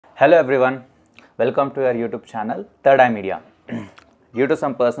Hello everyone, welcome to our YouTube channel Third Eye Media. Due to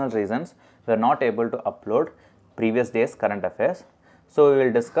some personal reasons, we are not able to upload previous day's current affairs. So we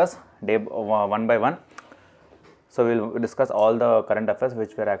will discuss one by one. So we will discuss all the current affairs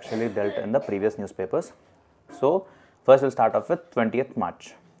which were actually dealt in the previous newspapers. So first we'll start off with 20th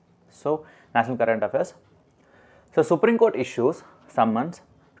March. So national current affairs. So Supreme Court issues summons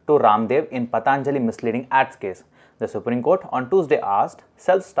to Ramdev in Patanjali misleading ads case. The Supreme Court on Tuesday asked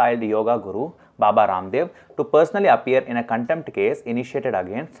self-styled yoga guru Baba Ramdev to personally appear in a contempt case initiated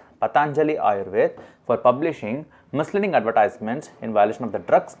against Patanjali Ayurved for publishing misleading advertisements in violation of the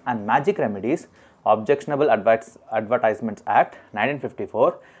Drugs and Magic Remedies Objectionable Advertisements Act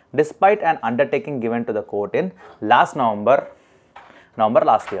 1954, despite an undertaking given to the court in November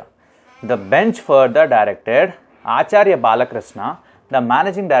last year. The bench further directed Acharya Balakrishna, the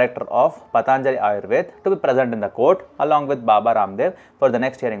managing director of Patanjali Ayurved, to be present in the court along with Baba Ramdev for the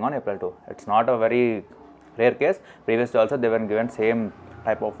next hearing on April 2. It's not a very rare case. Previously also they were given same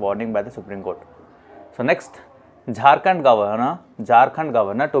type of warning by the Supreme Court. So next, Jharkhand governor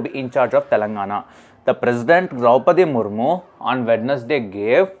to be in charge of Telangana. The President Draupadi Murmu on Wednesday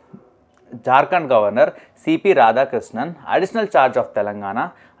gave Jharkhand governor C.P. Radhakrishnan additional charge of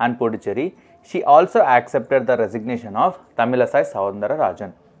Telangana and Puducherry. She also accepted the resignation of Tamilisai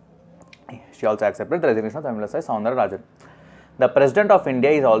Soundararajan. The President of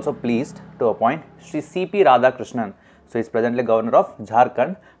India is also pleased to appoint Sri C.P. Radhakrishnan, so he is presently Governor of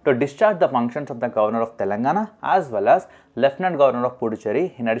Jharkhand, to discharge the functions of the Governor of Telangana as well as Lieutenant Governor of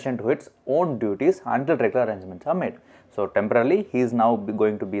Puducherry in addition to its own duties until regular arrangements are made. So temporarily he is now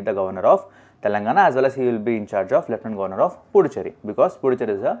going to be the Governor of Telangana as well as he will be in charge of Lieutenant Governor of Puducherry because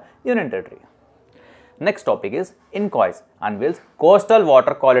Puducherry is a union territory. Next topic is INCOIS unveils coastal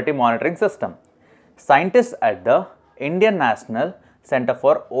water quality monitoring system. Scientists at the Indian National Center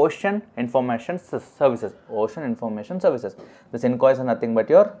for Ocean Information Services. This INCOIS is nothing but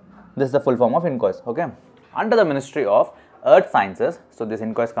this is the full form of INCOIS. Okay. Under the Ministry of Earth Sciences, so this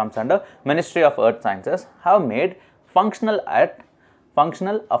INCOIS comes under Ministry of Earth Sciences, have made functional a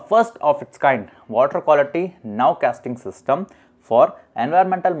first of its kind water quality nowcasting system for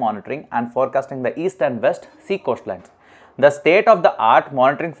environmental monitoring and forecasting the east and west sea coastlines. The state-of-the-art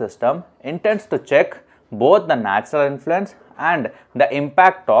monitoring system intends to check both the natural influence and the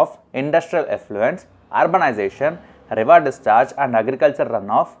impact of industrial effluents, urbanization, river discharge and agriculture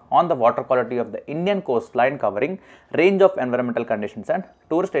runoff on the water quality of the Indian coastline, covering range of environmental conditions and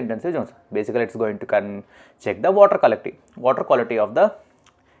tourist intensive zones. Basically, it's going to check the water quality of the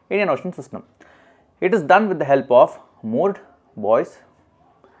Indian Ocean system. It is done with the help of moored buoys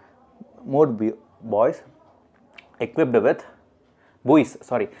equipped with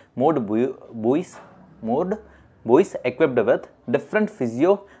different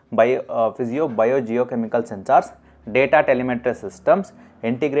biogeochemical sensors, data telemetry systems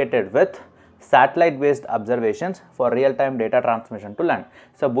integrated with satellite-based observations for real-time data transmission to land.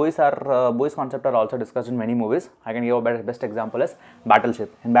 So buoys concept are also discussed in many movies. I can give a best example is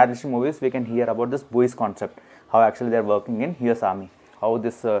Battleship. In Battleship movies, we can hear about this buoys concept, how actually they are working in US Army, how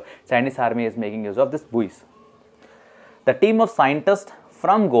this Chinese Army is making use of this buoys. The team of scientists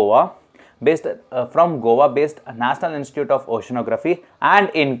from Goa-based National Institute of Oceanography and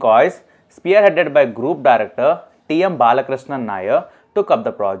INCOIS, spearheaded by Group Director T.M. Balakrishnan Nair, took up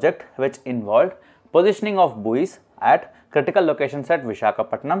the project, which involved positioning of buoys at critical locations at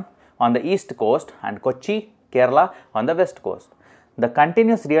Visakhapatnam on the east coast and Kochi, Kerala on the west coast. The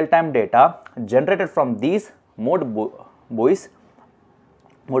continuous real-time data generated from these buoys,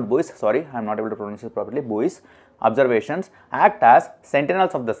 observations act as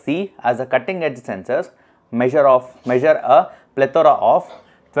sentinels of the sea as the cutting-edge sensors measure a plethora of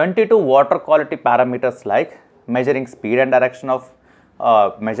 22 water quality parameters like measuring speed and direction of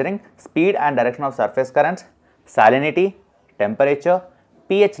surface currents, salinity, temperature,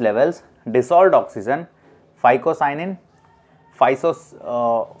 pH levels, dissolved oxygen, phycocyanin,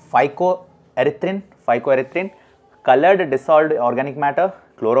 phycoerythrin, colored dissolved organic matter,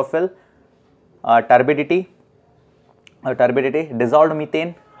 chlorophyll, turbidity, dissolved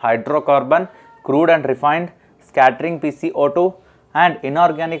methane, hydrocarbon, crude and refined, scattering PCO2 and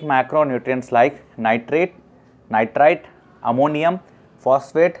inorganic macronutrients like nitrite, ammonium,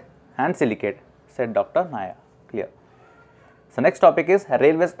 phosphate and silicate, said Dr. Nair. Clear. So next topic is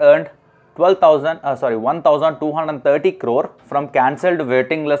railways earned 1,230 crore from cancelled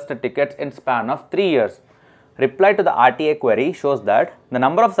waiting list tickets in span of 3 years. Reply to the RTA query shows that the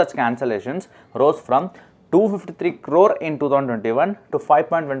number of such cancellations rose from 253 crore in 2021 to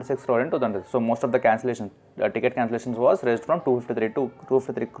 5.26 crore in 2020. So most of the cancellation, ticket cancellations was raised from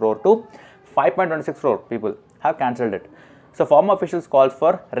 253 crore to 5.26 crore people have cancelled it. So former officials calls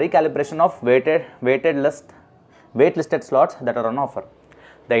for recalibration of waitlisted slots that are on offer.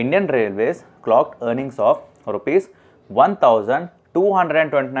 The Indian Railways clocked earnings of rupees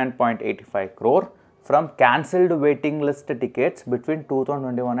 1,229.85 crore from cancelled waiting list tickets between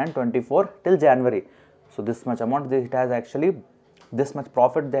 2021 and 24 till January. So this much amount that it has actually, this much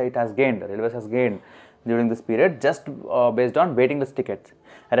profit that it has gained, Railways has gained during this period just based on waiting list tickets.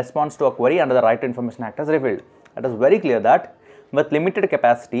 A response to a query under the Right to Information Act has revealed. It is very clear that with limited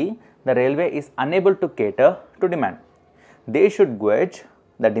capacity, the railway is unable to cater to demand. They should gauge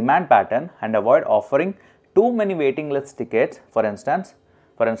the demand pattern and avoid offering too many waiting list tickets. For instance,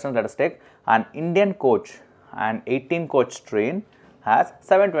 let us take an Indian coach, an 18 coach train has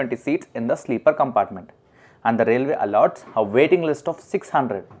 720 seats in the sleeper compartment and the railway allots a waiting list of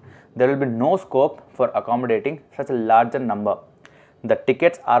 600. There will be no scope for accommodating such a larger number. The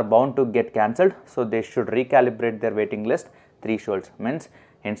tickets are bound to get cancelled, so they should recalibrate their waiting list thresholds. Means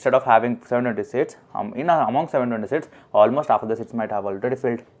instead of having 720 seats, among 720 seats, almost half of the seats might have already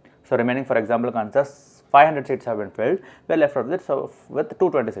filled. So remaining, for example, consists 500 seats have been filled. We are left with it, so with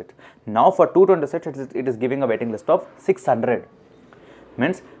 220 seats. Now for 220 seats, it is giving a waiting list of 600.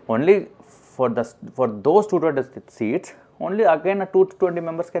 Means only for those 220 seats, only again 220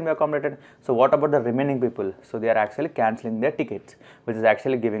 members can be accommodated. So what about the remaining people? So they are actually cancelling their tickets, which is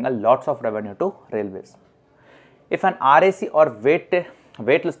actually giving a lots of revenue to railways. If an RAC or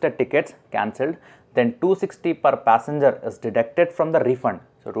waitlisted tickets cancelled, then 260 per passenger is deducted from the refund.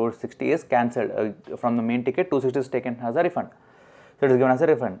 So 260 is cancelled from the main ticket, 260 is taken as a refund. So it is given as a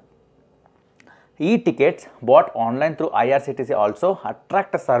refund. E-tickets bought online through IRCTC also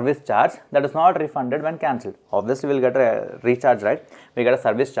attract a service charge that is not refunded when cancelled. Obviously, we will get a recharge, right? We get a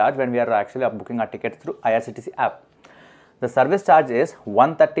service charge when we are actually booking our tickets through IRCTC app. The service charge is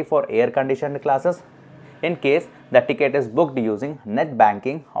 130 for air-conditioned classes in case the ticket is booked using net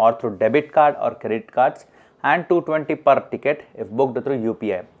banking or through debit card or credit cards, and 220 per ticket if booked through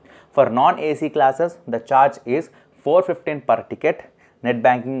UPI. For non-AC classes, the charge is 415 per ticket, net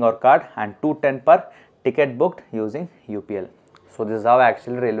banking or card, and 210 per ticket booked using UPL. So this is how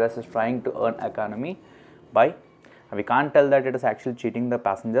actually Railways is trying to earn economy by, we can't tell that it is actually cheating the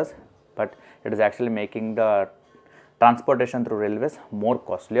passengers, but it is actually making the transportation through railways more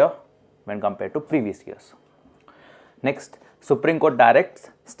costlier when compared to previous years. Next, Supreme Court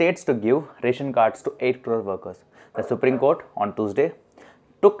directs states to give ration cards to 8 crore workers. The Supreme Court on Tuesday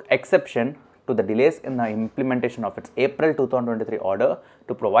took exception to the delays in the implementation of its April 2023 order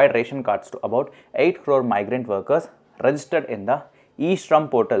to provide ration cards to about 8 crore migrant workers registered in the e-Shram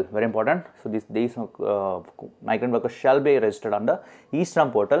portal. Very important. So these migrant workers shall be registered under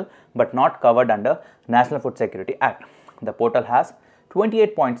e-Shram portal but not covered under National Food Security Act. The portal has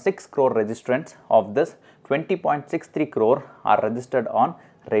 28.6 crore registrants. Of this, 20.63 crore are registered on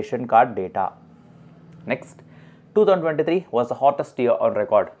ration card data. Next, 2023 was the hottest year on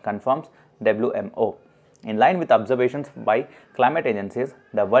record, confirms WMO. In line with observations by climate agencies,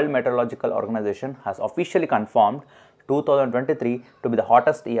 the World Meteorological Organization has officially confirmed 2023 to be the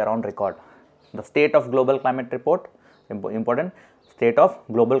hottest year on record. The State of Global Climate Report, important, State of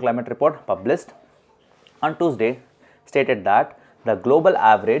Global Climate Report published on Tuesday stated that the global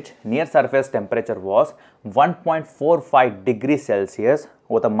average near surface temperature was 1.45 degrees Celsius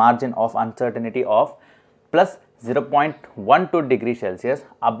with a margin of uncertainty of plus 0.12 degrees Celsius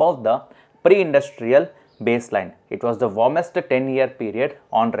above the pre-industrial baseline. It was the warmest 10-year period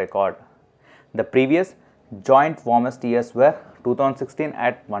on record. The previous joint warmest years were 2016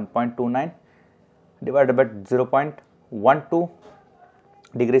 at 1.29 divided by 0.12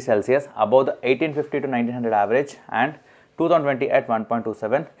 degrees Celsius above the 1850 to 1900 average, and 2020 at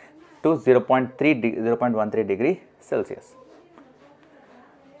 1.27 to 0.13 degree Celsius.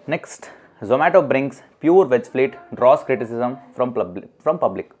 Next, Zomato brings pure veg fleet, draws criticism from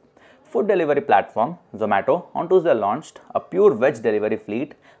public. Food delivery platform Zomato on Tuesday launched a pure veg delivery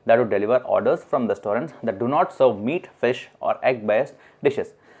fleet that would deliver orders from restaurants that do not serve meat, fish or egg-based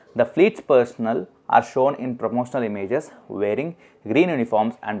dishes. The fleet's personnel are shown in promotional images wearing green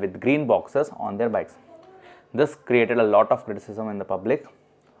uniforms and with green boxes on their bikes. This created a lot of criticism in the public.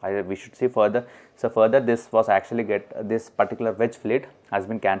 We should see further. So further, this was actually this particular veg fleet has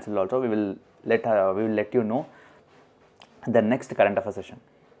been cancelled also. We will let you know the next current affairs session.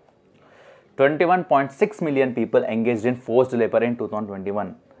 21.6 million people engaged in forced labor in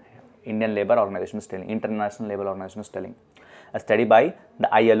 2021. Indian Labour Organization is telling, International Labour Organization is telling. A study by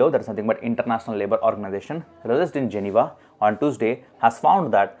the ILO, that is nothing but International Labour Organization, released in Geneva on Tuesday, has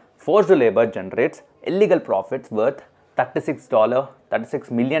found that forced labor generates illegal profits worth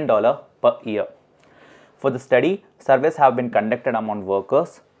 $36 million per year. For the study, surveys have been conducted among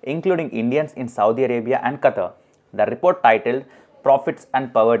workers, including Indians in Saudi Arabia and Qatar. The report, titled Profits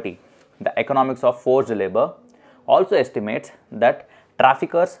and Poverty: The Economics of Forced Labor, also estimates that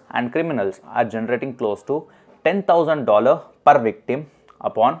traffickers and criminals are generating close to $10,000 per victim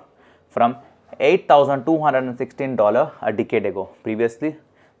from $8,216 a decade ago. Previously,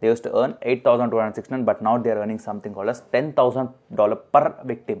 they used to earn $8,216, but now they are earning something called as $10,000 per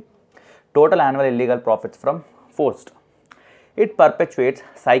victim. Total annual illegal profits from forced. It perpetuates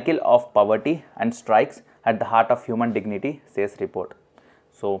cycle of poverty and strikes at the heart of human dignity, says report.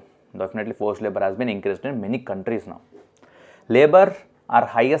 So definitely forced labor has been increased in many countries now. Labor are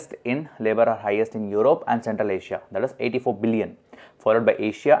highest in Europe and Central Asia, that is 84 billion, followed by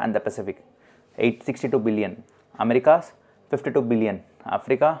Asia and the Pacific, 62 billion, Americas 52 billion,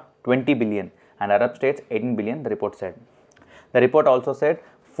 Africa 20 billion, and Arab states 18 billion, the report said. The report also said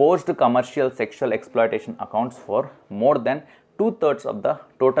forced commercial sexual exploitation accounts for more than 2/3 of the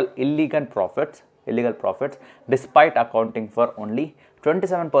total illegal profits, despite accounting for only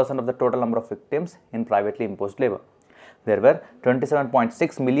 27% of the total number of victims in privately imposed labor. There were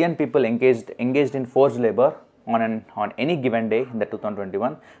 27.6 million people engaged in forced labor on any given day in the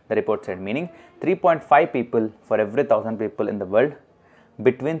 2021, the report said, meaning 3.5 people for every 1,000 people in the world.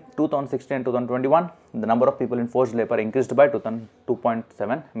 Between 2016 and 2021, the number of people in forced labor increased by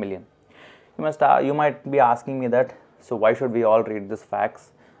 2.7 million. You might be asking me that, so why should we all read these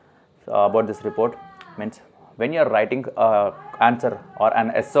facts about this report? Means when you are writing answer or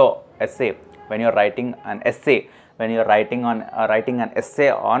an essay, when you are writing an essay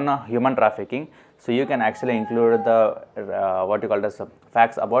on human trafficking, so you can actually include the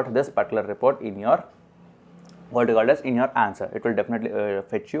facts about this particular report in your answer. It will definitely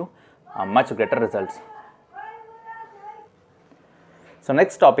fetch you much greater results. So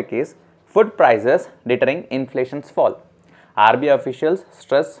next topic is food prices deterring inflation's fall. RBI officials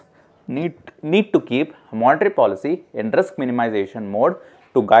stress need to keep monetary policy in risk minimization mode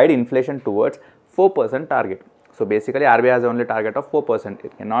to guide inflation towards 4% target. So basically RBI has only target of 4%.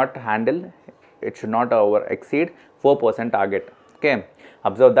 It should not exceed 4% target. Okay.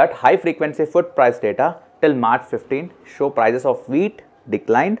 Observe that high frequency food price data till March 15 show prices of wheat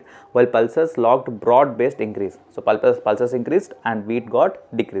declined while pulses logged broad-based increase. So pulses increased and wheat got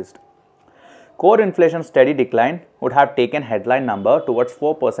decreased. Core inflation steady decline would have taken headline number towards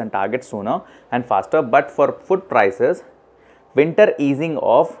 4% target sooner and faster, but for food prices, winter easing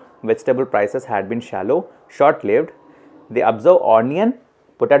of vegetable prices had been shallow, short-lived. They observe onion,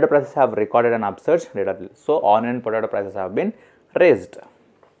 potato prices have recorded an upsurge. So onion and potato prices have been raised,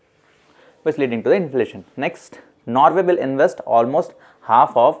 which leading to the inflation. Next, Norway will invest almost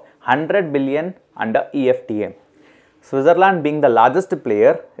half of 100 billion under EFTA. Switzerland, being the largest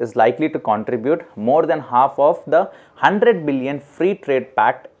player, is likely to contribute more than half of the 100 billion free trade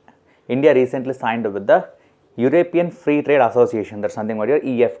pact India recently signed with the European Free Trade Association. That's something about your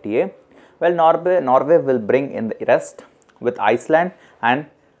EFTA. Well, Norway will bring in the rest, with Iceland and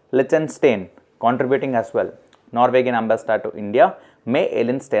Liechtenstein contributing as well. Norwegian ambassador to India, May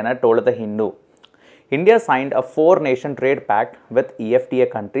Ellen Steiner, told the Hindu. India signed a 4-nation trade pact with EFTA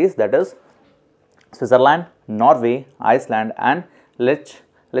countries, that is Switzerland, Norway, Iceland and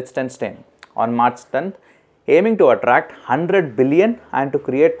Liechtenstein on March 10th, aiming to attract 100 billion and to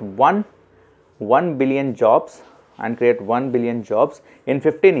create 1 billion jobs in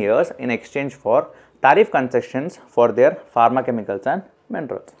 15 years in exchange for tariff concessions for their pharmaceuticals and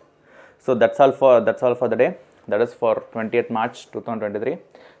minerals. So that's all for the day. That is for 20th March 2023.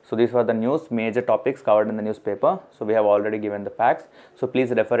 So these were the major topics covered in the newspaper. So we have already given the facts. So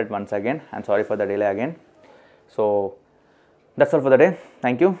please refer it once again, and sorry for the delay again. So that's all for the day.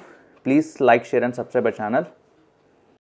 Thank you. Please like, share and subscribe our channel.